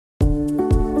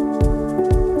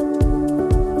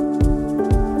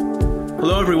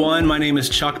everyone. My name is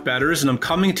Chuck Betters, and I'm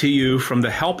coming to you from the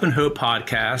Help and Hope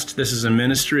podcast. This is a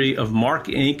ministry of Mark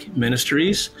Inc.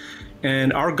 Ministries,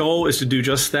 and our goal is to do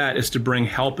just that, is to bring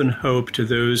help and hope to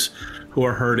those who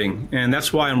are hurting. And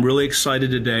that's why I'm really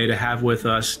excited today to have with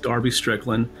us Darby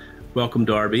Strickland. Welcome,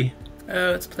 Darby.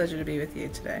 Oh, it's a pleasure to be with you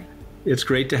today. It's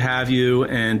great to have you,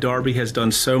 and Darby has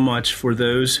done so much for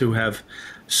those who have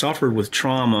suffered with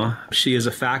trauma. She is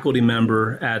a faculty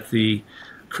member at the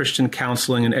Christian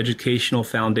Counseling and Educational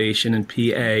Foundation in PA.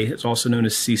 It's also known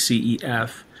as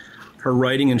CCEF. Her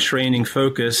writing and training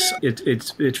focus,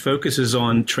 it focuses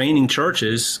on training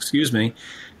churches,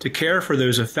 to care for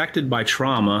those affected by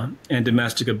trauma and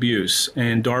domestic abuse.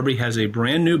 And Darby has a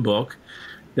brand new book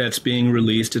that's being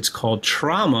released. It's called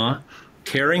Trauma,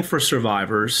 Caring for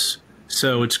Survivors.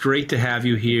 So it's great to have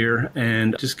you here.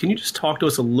 And can you just talk to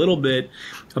us a little bit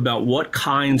about what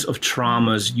kinds of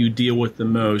traumas you deal with the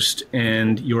most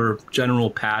and your general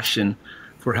passion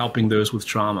for helping those with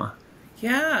trauma?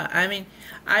 Yeah,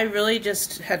 I really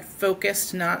just had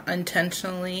focused, not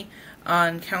intentionally,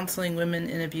 on counseling women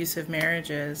in abusive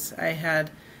marriages.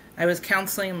 I was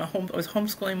counseling, I was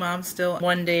homeschooling mom still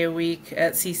 1 day a week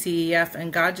at CCEF,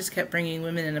 and God just kept bringing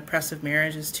women in oppressive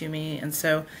marriages to me. And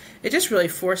so it just really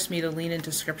forced me to lean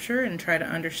into Scripture and try to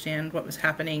understand what was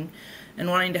happening and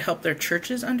wanting to help their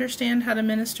churches understand how to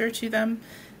minister to them.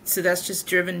 So that's just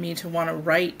driven me to want to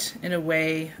write in a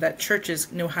way that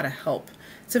churches know how to help.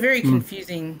 It's a very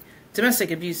confusing, domestic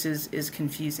abuse is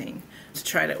confusing to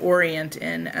try to orient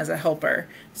in as a helper.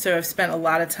 So I've spent a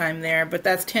lot of time there, but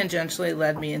that's tangentially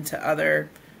led me into other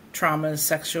traumas,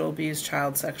 sexual abuse,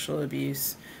 child sexual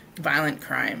abuse, violent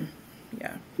crime.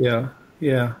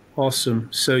 Yeah. Awesome.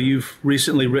 So you've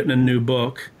recently written a new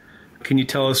book. Can you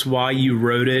tell us why you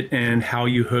wrote it and how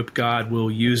you hope God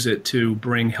will use it to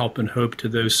bring help and hope to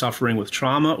those suffering with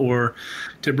trauma, or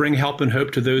to bring help and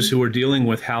hope to those who are dealing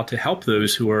with how to help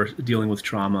those who are dealing with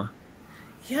trauma?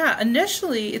 Yeah,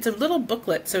 initially it's a little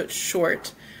booklet, so it's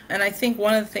short. And I think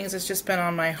one of the things that's just been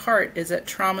on my heart is that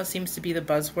trauma seems to be the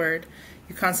buzzword.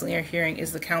 You constantly are hearing,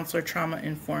 is the counselor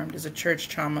trauma-informed? Is the church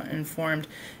trauma-informed?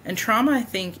 And trauma, I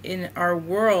think, in our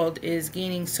world is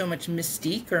gaining so much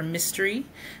mystique or mystery.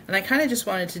 And I kind of just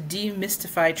wanted to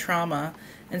demystify trauma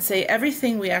and say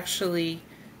everything we actually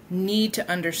need to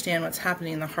understand what's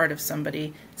happening in the heart of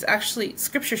somebody is actually,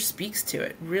 Scripture speaks to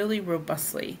it really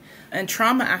robustly. And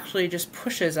trauma actually just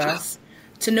pushes us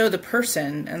to know the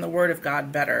person and the Word of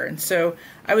God better. And so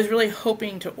I was really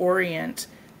hoping to orient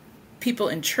people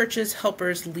in churches,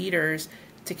 helpers, leaders,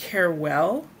 to care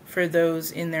well for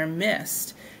those in their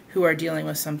midst who are dealing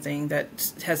with something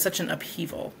that has such an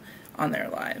upheaval on their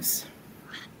lives.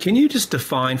 Can you just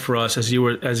define for us, as you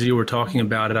were talking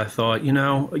about it, I thought,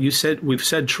 we've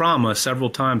said trauma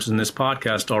several times in this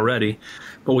podcast already,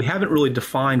 but we haven't really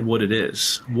defined what it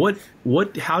is.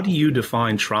 How do you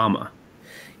define trauma?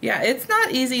 Yeah, it's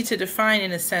not easy to define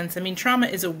in a sense. Trauma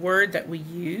is a word that we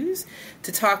use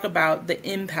to talk about the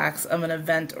impacts of an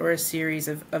event or a series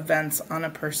of events on a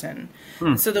person.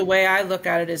 So the way I look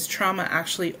at it is trauma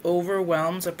actually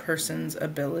overwhelms a person's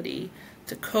ability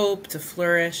to cope, to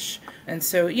flourish. And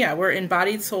so, we're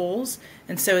embodied souls,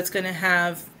 and so it's going to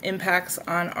have impacts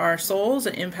on our souls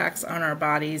and impacts on our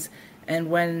bodies. And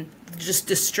when just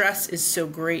distress is so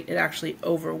great, it actually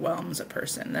overwhelms a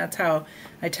person. That's how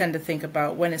I tend to think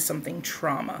about when is something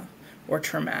trauma or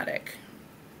traumatic.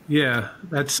 Yeah,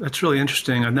 that's really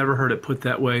interesting. I've never heard it put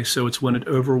that way. So it's when it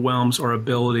overwhelms our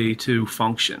ability to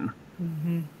function,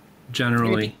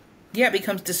 generally. It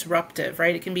becomes disruptive,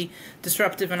 right? It can be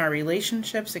disruptive in our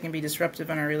relationships. It can be disruptive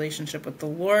in our relationship with the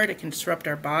Lord. It can disrupt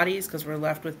our bodies because we're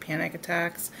left with panic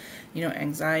attacks,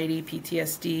 anxiety,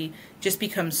 PTSD. Just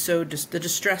becomes the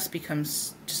distress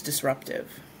becomes just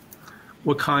disruptive.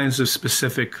 What kinds of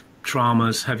specific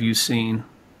traumas have you seen?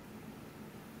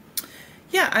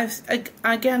 Yeah,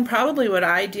 again, probably what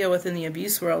I deal with in the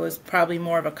abuse world is probably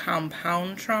more of a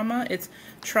compound trauma. It's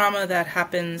trauma that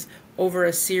happens over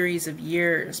a series of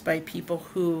years by people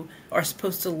who are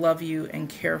supposed to love you and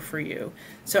care for you.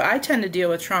 So I tend to deal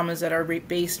with traumas that are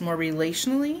based more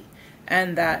relationally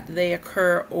and that they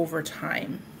occur over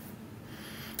time.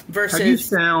 Versus, have you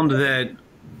found that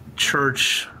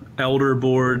church elder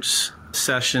boards,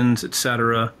 sessions,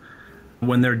 etc.,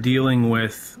 when they're dealing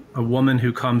with a woman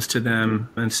who comes to them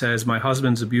and says, my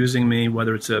husband's abusing me,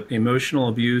 whether it's emotional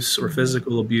abuse or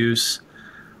physical abuse,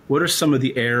 what are some of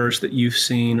the errors that you've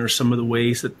seen or some of the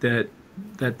ways that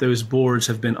those boards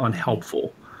have been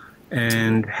unhelpful?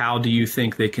 And how do you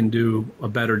think they can do a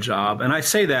better job? And I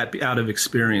say that out of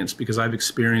experience because I've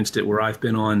experienced it where I've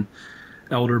been on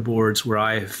elder boards where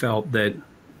I have felt that,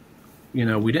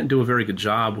 we didn't do a very good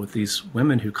job with these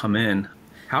women who come in.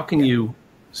 How can you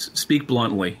speak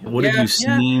bluntly? What have you Yeah.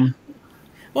 seen?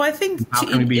 Well, I think How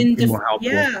can we be more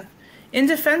helpful? in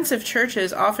defense of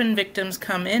churches, often victims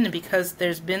come in because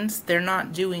they're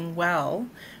not doing well,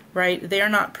 right? They are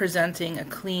not presenting a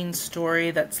clean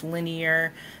story that's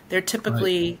linear. They're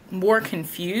typically more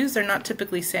confused. They're not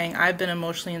typically saying, I've been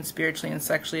emotionally and spiritually and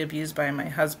sexually abused by my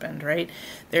husband, right?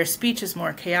 Their speech is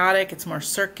more chaotic. It's more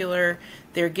circular.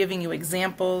 They're giving you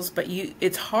examples, but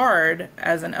it's hard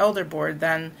as an elder board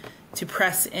then to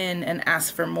press in and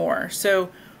ask for more.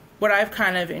 So what I've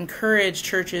kind of encouraged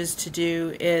churches to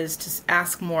do is to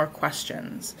ask more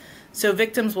questions. So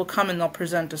victims will come and they'll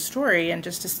present a story and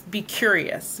just to be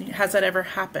curious. Has that ever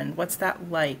happened? What's that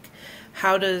like?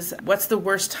 What's the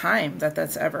worst time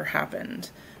that's ever happened?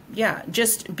 Yeah,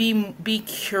 just be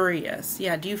curious.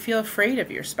 Yeah, do you feel afraid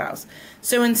of your spouse?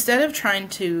 So instead of trying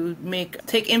to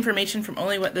take information from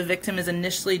only what the victim is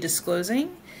initially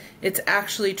disclosing, it's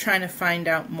actually trying to find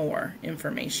out more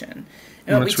information.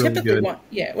 And what we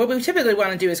typically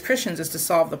want to do as Christians is to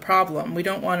solve the problem. We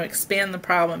don't want to expand the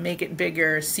problem, make it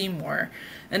bigger, see more.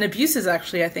 And abuse is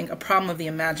actually, I think, a problem of the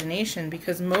imagination,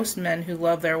 because most men who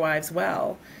love their wives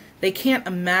well, they can't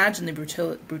imagine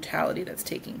the brutality that's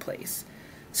taking place.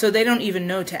 So they don't even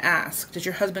know to ask, does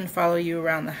your husband follow you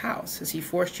around the house? Has he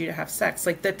forced you to have sex?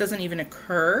 Like, that doesn't even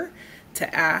occur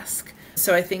to ask.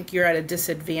 So I think you're at a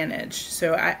disadvantage.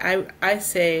 So I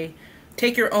say,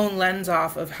 take your own lens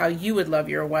off of how you would love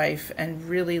your wife and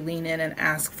really lean in and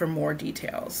ask for more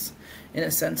details in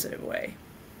a sensitive way.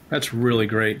 That's really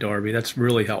great, Darby. That's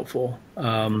really helpful.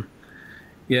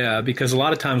 Yeah, because a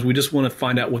lot of times we just want to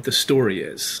find out what the story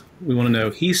is. We want to know,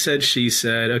 he said, she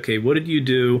said, okay, what did you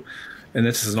do? And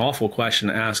this is an awful question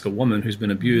to ask a woman who's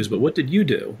been abused, but what did you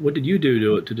do? What did you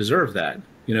do to deserve that?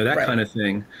 That right. Kind of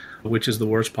thing, which is the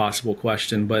worst possible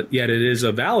question. But yet it is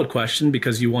a valid question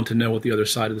because you want to know what the other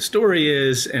side of the story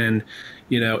is. And,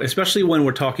 especially when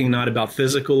we're talking not about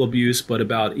physical abuse, but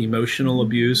about emotional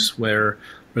abuse, where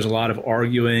there's a lot of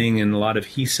arguing and a lot of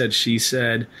he said, she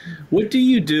said. What do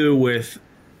you do with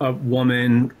a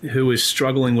woman who is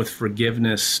struggling with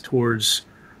forgiveness towards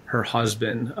her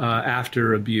husband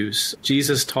after abuse?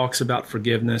 Jesus talks about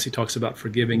forgiveness. He talks about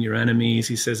forgiving your enemies.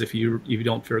 He says if you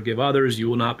don't forgive others, you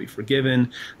will not be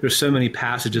forgiven. There's so many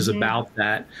passages about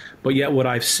that. But yet what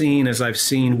I've seen is I've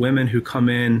seen women who come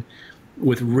in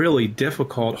with really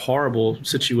difficult, horrible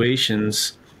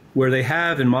situations where they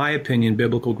have, in my opinion,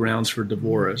 biblical grounds for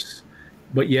divorce.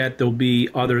 But yet there'll be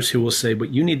others who will say, but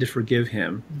you need to forgive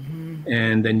him.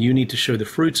 And then you need to show the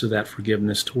fruits of that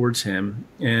forgiveness towards him.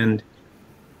 And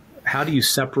how do you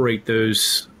separate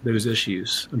those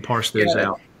issues and parse those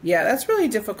out? Yeah, that's really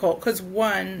difficult because,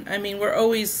 one, I mean, we're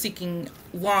always seeking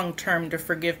long-term to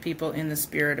forgive people in the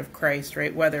spirit of Christ,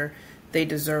 right, whether they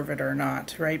deserve it or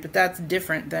not, right? But that's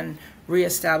different than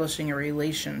reestablishing a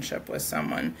relationship with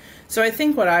someone. So I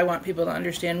think what I want people to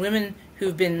understand, women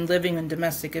who've been living in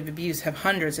domestic abuse have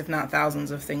hundreds, if not thousands,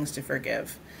 of things to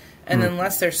forgive. And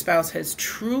unless their spouse has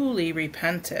truly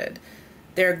repented,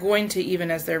 they're going to, even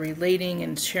as they're relating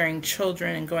and sharing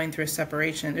children and going through a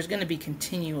separation, there's going to be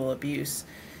continual abuse.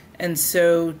 And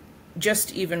so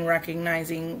just even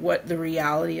recognizing what the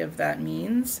reality of that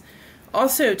means.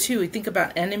 Also, too, we think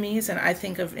about enemies, and I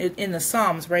think of it in the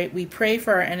Psalms, right? We pray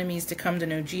for our enemies to come to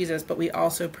know Jesus, but we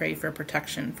also pray for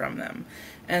protection from them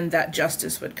and that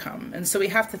justice would come. And so we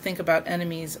have to think about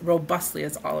enemies robustly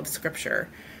as all of Scripture.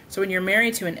 So when you're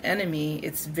married to an enemy,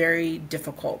 it's very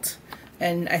difficult.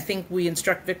 And I think we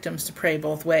instruct victims to pray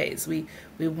both ways. We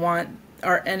want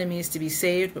our enemies to be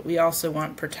saved, but we also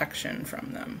want protection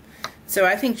from them. So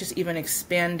I think just even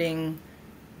expanding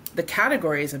the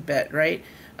categories a bit, right?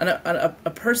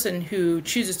 A person who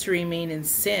chooses to remain in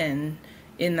sin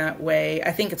in that way,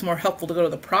 I think it's more helpful to go to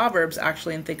the Proverbs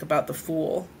actually and think about the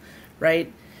fool,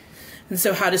 right? And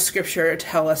so how does Scripture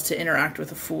tell us to interact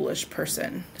with a foolish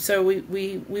person? So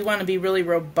we want to be really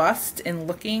robust in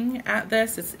looking at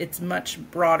this. It's much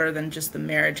broader than just the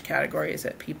marriage categories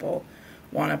that people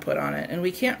want to put on it. And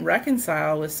we can't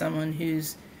reconcile with someone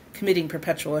who's committing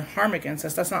perpetual harm against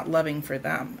us. That's not loving for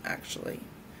them, actually.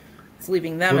 It's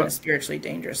leaving them in a spiritually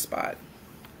dangerous spot.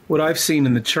 What I've seen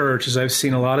in the church is I've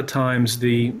seen a lot of times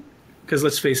because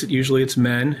let's face it, usually it's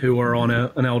men who are on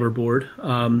an elder board.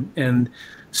 And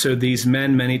so these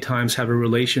men many times have a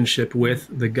relationship with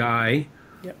the guy,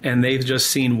 and they've just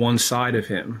seen one side of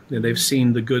him. They've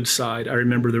seen the good side. I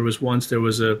remember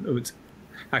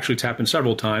actually it's happened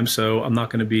several times, so I'm not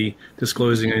going to be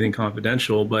disclosing anything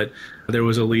confidential, but there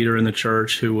was a leader in the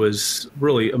church who was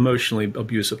really emotionally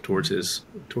abusive towards his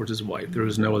wife. There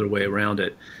was no other way around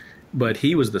it. but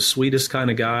he was the sweetest kind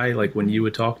of guy, like when you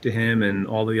would talk to him and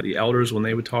all the elders when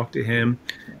they would talk to him.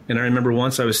 And I remember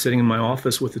once I was sitting in my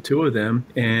office with the two of them,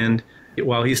 and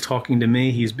while he's talking to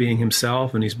me, he's being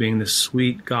himself and he's being this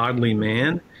sweet, godly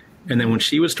man. And then when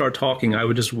she would start talking, I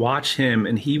would just watch him,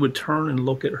 and he would turn and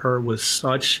look at her with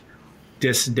such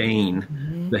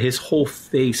disdain that his whole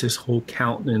face, his whole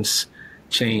countenance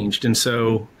changed. And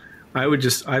so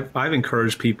I've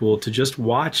encouraged people to just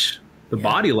watch the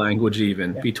body language,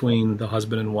 even between the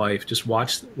husband and wife. Just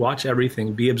watch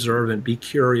everything, be observant, be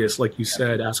curious, like you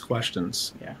said, ask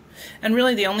questions. Yeah. And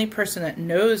really the only person that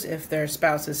knows if their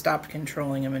spouse has stopped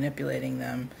controlling and manipulating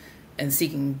them and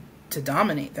seeking to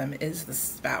dominate them is the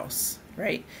spouse,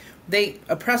 right?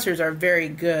 Oppressors are very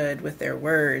good with their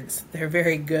words. They're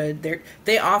very good.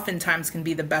 They oftentimes can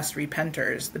be the best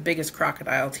repenters, the biggest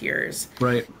crocodile tears.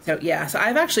 Right. So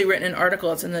I've actually written an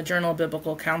article. It's in the Journal of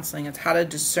Biblical Counseling. It's how to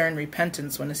discern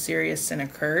repentance when a serious sin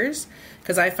occurs,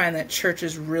 because I find that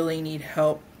churches really need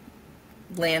help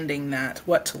landing that,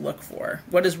 what to look for.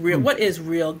 What is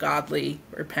real godly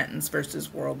repentance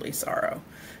versus worldly sorrow?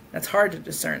 That's hard to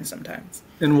discern sometimes.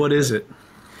 And what is it?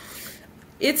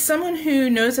 It's someone who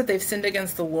knows that they've sinned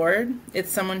against the Lord.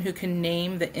 It's someone who can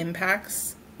name the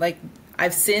impacts. Like,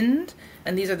 I've sinned,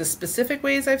 and these are the specific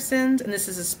ways I've sinned, and this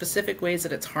is the specific ways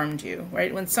that it's harmed you,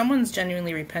 right? When someone's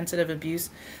genuinely repented of abuse,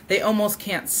 they almost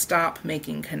can't stop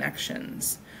making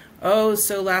connections. Oh,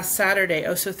 so last Saturday,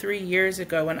 so 3 years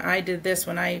ago when I did this,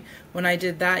 when I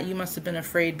did that, you must have been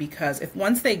afraid, because if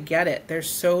once they get it, there's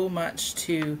so much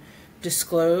to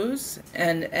disclose,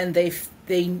 and they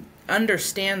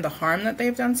understand the harm that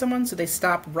they've done someone, so they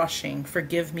stop rushing,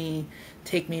 forgive me,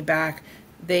 take me back.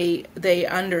 They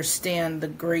understand the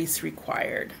grace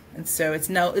required, and so it's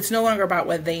no longer about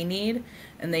what they need,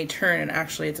 and they turn, and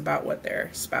actually it's about what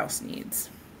their spouse needs.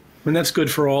 And that's good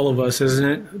for all of us, isn't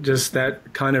it? Just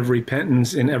that kind of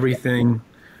repentance in everything,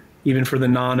 even for the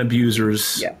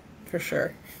non-abusers. Yeah, for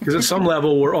sure. Because at some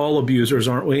level, we're all abusers,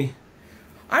 aren't we?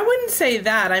 I wouldn't say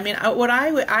that. I mean,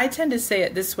 I tend to say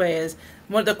it this way is,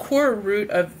 the core root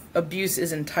of abuse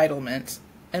is entitlement,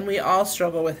 and we all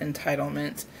struggle with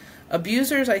entitlement.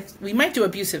 Abusers, we might do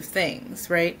abusive things,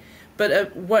 right?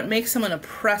 But what makes someone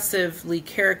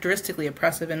characteristically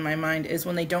oppressive in my mind is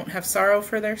when they don't have sorrow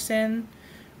for their sin,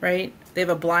 right? They have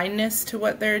a blindness to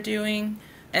what they're doing,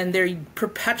 and they're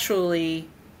perpetually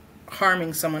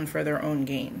harming someone for their own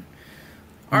gain.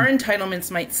 Our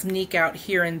entitlements might sneak out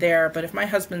here and there, but if my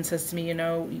husband says to me,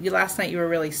 last night you were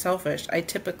really selfish, I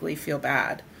typically feel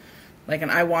bad. And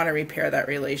I want to repair that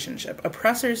relationship.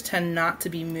 Oppressors tend not to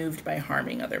be moved by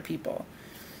harming other people.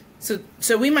 So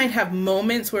we might have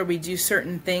moments where we do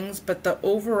certain things, but the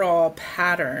overall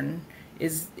pattern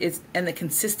is and the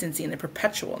consistency and the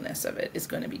perpetualness of it is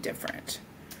going to be different.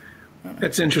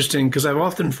 That's interesting, because I've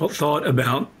often thought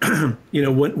about,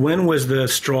 when was the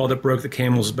straw that broke the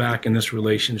camel's back in this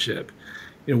relationship?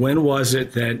 When was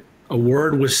it that a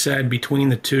word was said between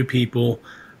the two people,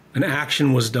 an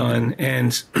action was done,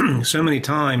 and so many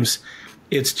times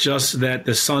it's just that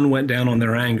the sun went down on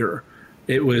their anger.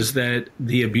 It was that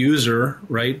the abuser,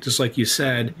 right, just like you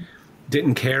said,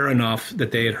 didn't care enough that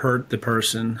they had hurt the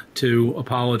person to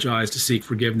apologize, to seek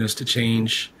forgiveness, to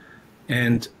change.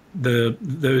 And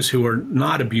those who are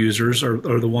not abusers are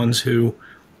the ones who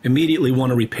immediately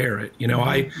want to repair it.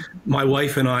 My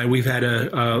wife and I, we've had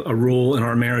a rule in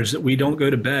our marriage that we don't go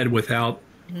to bed without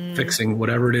fixing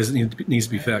whatever it is that needs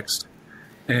to be fixed.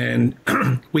 And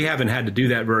we haven't had to do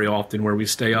that very often, where we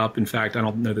stay up. In fact, I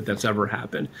don't know that that's ever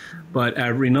happened. But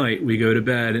every night we go to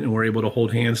bed and we're able to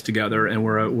hold hands together, and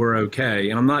we're okay.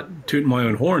 And I'm not tooting my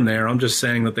own horn there. I'm just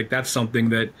saying that that's something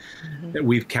that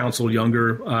we've counseled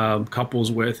younger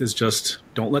couples with, is just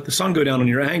don't let the sun go down on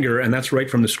your anger. And that's right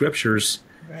from the scriptures.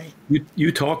 Right.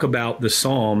 You talk about the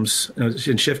Psalms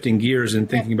and shifting gears and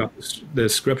thinking about the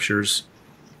scriptures,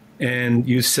 and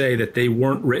you say that they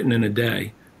weren't written in a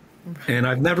day. And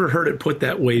I've never heard it put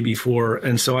that way before,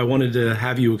 and so I wanted to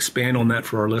have you expand on that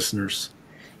for our listeners.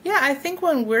 Yeah, I think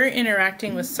when we're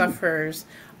interacting with sufferers,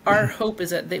 our hope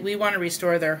is that we want to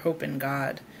restore their hope in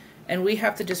God. And we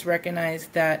have to just recognize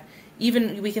that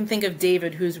even we can think of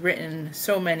David, who's written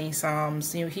so many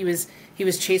Psalms. He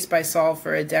was chased by Saul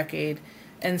for a decade.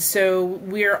 And so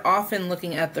we're often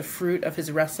looking at the fruit of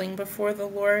his wrestling before the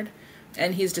Lord.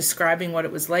 And he's describing what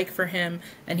it was like for him,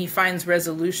 and he finds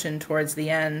resolution towards the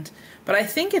end. But I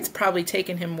think it's probably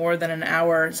taken him more than an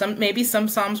hour. Maybe some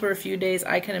Psalms were a few days.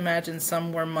 I can imagine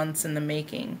some were months in the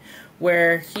making,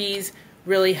 where he's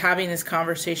really having this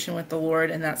conversation with the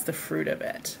Lord, and that's the fruit of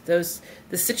it.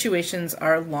 The situations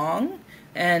are long,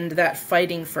 and that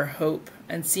fighting for hope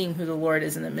and seeing who the Lord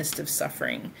is in the midst of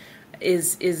suffering.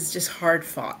 is just hard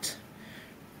fought.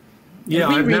 Yeah,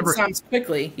 we I've read never. Psalms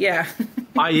quickly. Yeah.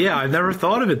 I've never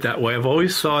thought of it that way. I've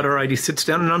always thought, all right, he sits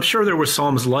down, and I'm sure there were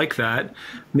psalms like that.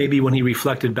 Maybe when he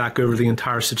reflected back over the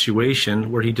entire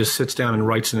situation, where he just sits down and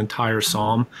writes an entire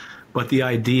psalm. But the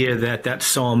idea that that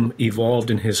psalm evolved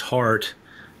in his heart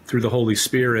through the Holy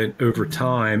Spirit over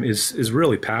time is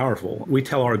really powerful. We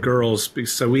tell our girls,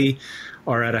 so we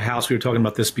are at a house, we were talking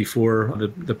about this before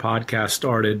the podcast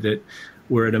started, that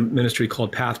we're at a ministry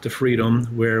called Path to Freedom,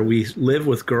 where we live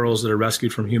with girls that are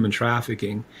rescued from human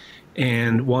trafficking.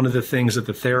 And one of the things that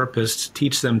the therapists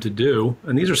teach them to do,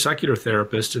 and these are secular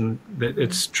therapists, and that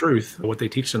it's truth, what they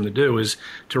teach them to do is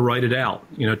to write it out,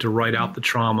 to write out the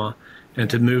trauma and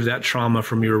to move that trauma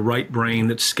from your right brain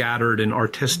that's scattered and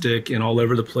artistic and all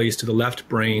over the place to the left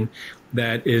brain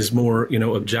that is more,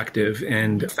 objective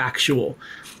and factual.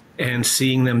 And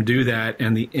seeing them do that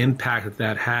and the impact that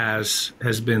that has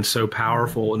been so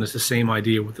powerful. And it's the same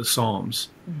idea with the Psalms,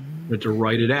 to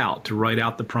write it out, to write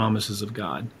out the promises of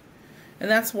God. And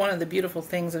that's one of the beautiful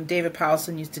things, and David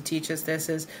Powelson used to teach us this,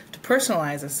 is to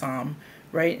personalize a psalm,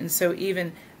 right? And so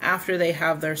even after they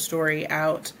have their story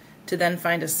out, to then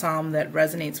find a psalm that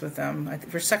resonates with them. I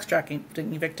think for sex trafficking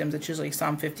victims, it's usually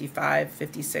Psalm 55,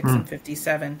 56, and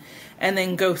 57. And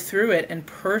then go through it and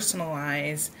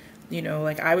personalize,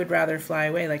 like I would rather fly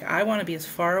away. Like I want to be as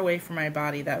far away from my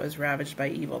body that was ravaged by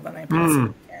evil than I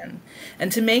possibly can.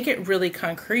 And to make it really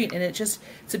concrete. And it's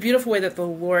a beautiful way that the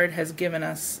Lord has given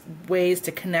us ways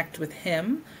to connect with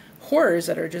Him. Horrors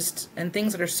that are and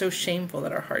things that are so shameful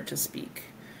that are hard to speak.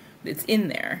 It's in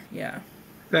there, yeah.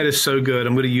 That is so good.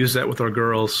 I'm going to use that with our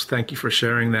girls. Thank you for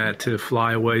sharing that, to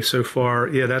fly away so far.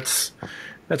 Yeah, that's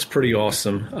pretty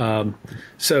awesome.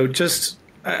 So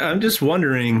I'm just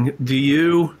wondering, do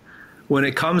you, when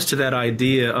it comes to that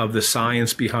idea of the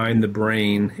science behind the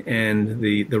brain and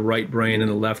the right brain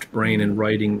and the left brain and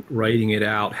writing it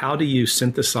out, how do you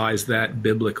synthesize that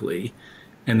biblically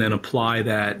and then apply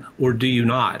that, or do you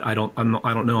not? I don't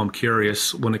know. I'm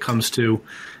curious when it comes to,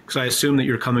 because I assume that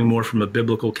you're coming more from a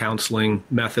biblical counseling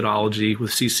methodology with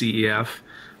CCEF,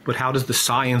 but how does the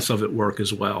science of it work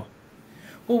as well?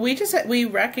 Well, we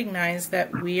recognize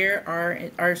that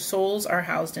our souls are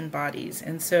housed in bodies.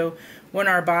 And so when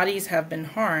our bodies have been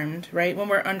harmed, right, when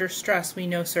we're under stress, we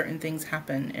know certain things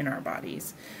happen in our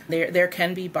bodies. There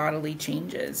can be bodily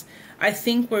changes. I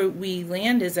think where we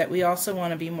land is that we also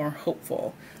want to be more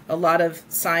hopeful. A lot of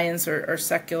science or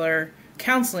secular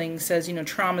counseling says,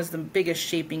 trauma is the biggest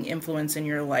shaping influence in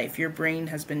your life. Your brain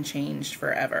has been changed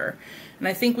forever. And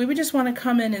I think we would just want to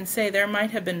come in and say there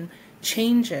might have been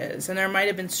changes and there might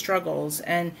have been struggles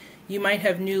and you might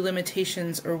have new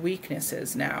limitations or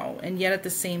weaknesses now. And yet at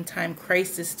the same time,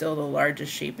 Christ is still the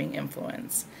largest shaping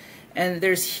influence. And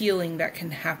there's healing that can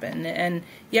happen. And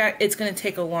yeah, it's going to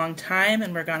take a long time,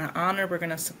 and we're going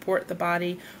to support the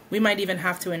body. We might even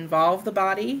have to involve the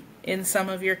body in some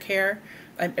of your care.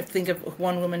 I think of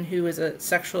one woman who is a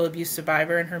sexual abuse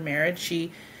survivor in her marriage.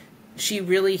 She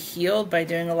really healed by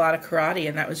doing a lot of karate,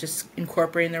 and that was just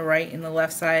incorporating the right and the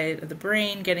left side of the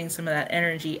brain, getting some of that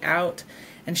energy out,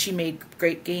 and she made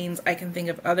great gains. I can think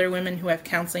of other women who have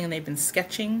counseling and they've been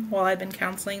sketching while I've been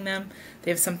counseling them.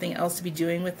 They have something else to be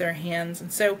doing with their hands.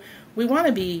 And so we want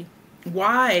to be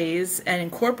wise and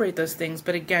incorporate those things,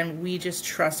 but again, we just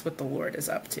trust what the Lord is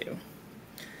up to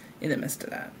in the midst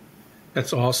of that.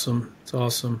 That's awesome. It's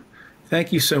awesome.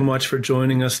 Thank you so much for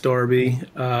joining us, Darby.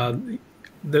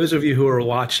 Those of you who are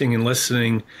watching and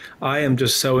listening, I am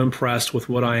just so impressed with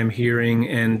what I am hearing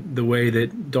and the way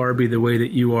that, Darby, the way that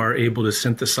you are able to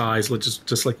synthesize,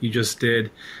 just like you just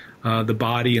did, the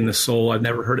body and the soul. I've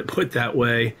never heard it put that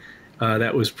way.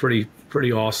 That was pretty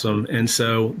awesome. And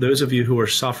so those of you who are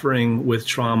suffering with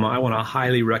trauma, I want to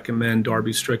highly recommend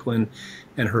Darby Strickland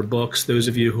and her books. Those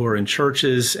of you who are in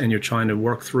churches and you're trying to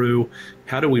work through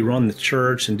how do we run the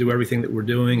church and do everything that we're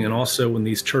doing, and also when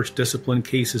these church discipline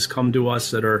cases come to us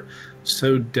that are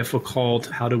so difficult,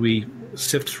 how do we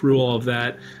sift through all of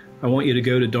that? I want you to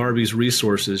go to Darby's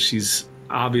resources. She's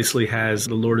obviously the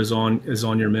Lord is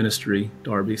on your ministry,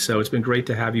 Darby. So it's been great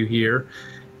to have you here.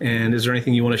 And is there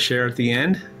anything you want to share at the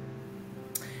end?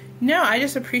 No, I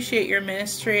just appreciate your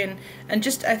ministry, and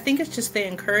just I think it's just the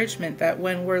encouragement that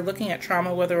when we're looking at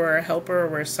trauma, whether we're a helper or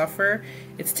we're a sufferer,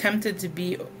 it's tempted to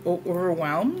be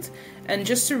overwhelmed, and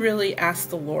just to really ask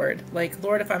the Lord, like,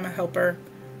 Lord, if I'm a helper,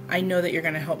 I know that you're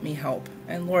going to help me help.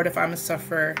 And Lord, if I'm a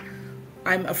sufferer,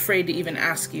 I'm afraid to even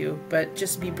ask you, but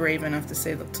just be brave enough to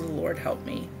say to the Lord, help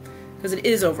me, because it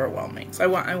is overwhelming.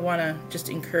 So I want to just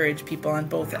encourage people on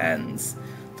both ends.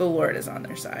 The Lord is on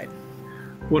their side.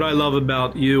 What I love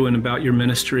about you and about your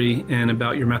ministry and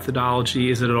about your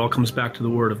methodology is that it all comes back to the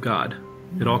Word of God.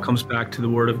 It all comes back to the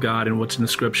Word of God and what's in the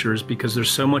Scriptures, because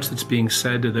there's so much that's being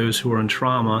said to those who are in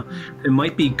trauma. It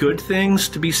might be good things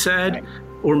to be said,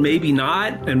 or maybe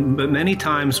not. But many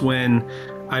times when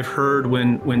I've heard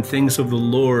when things of the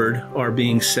Lord are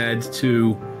being said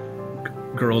to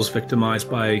girls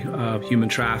victimized by human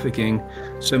trafficking,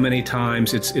 so many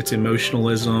times it's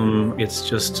emotionalism, it's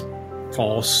just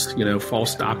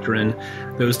false doctrine,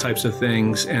 those types of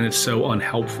things, and it's so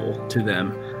unhelpful to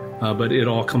them. But it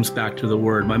all comes back to the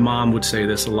Word. My mom would say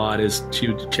this a lot, is she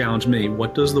would challenge me,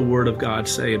 what does the Word of God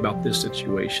say about this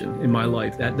situation in my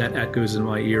life? That echoes in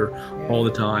my ear all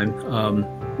the time.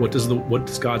 What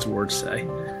does God's Word say?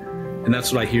 And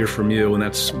that's what I hear from you, and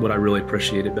that's what I really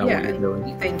appreciate about what you're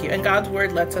doing. Thank you. And God's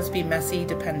Word lets us be messy,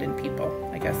 dependent people.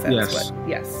 I guess that's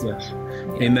Yes.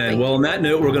 Amen. Well, on that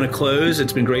note, we're going to close.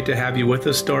 It's been great to have you with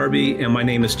us, Darby. And my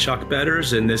name is Chuck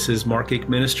Betters, and this is Mark Ake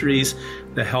Ministries,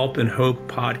 the Help and Hope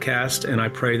podcast. And I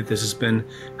pray that this has been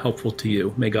helpful to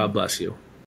you. May God bless you.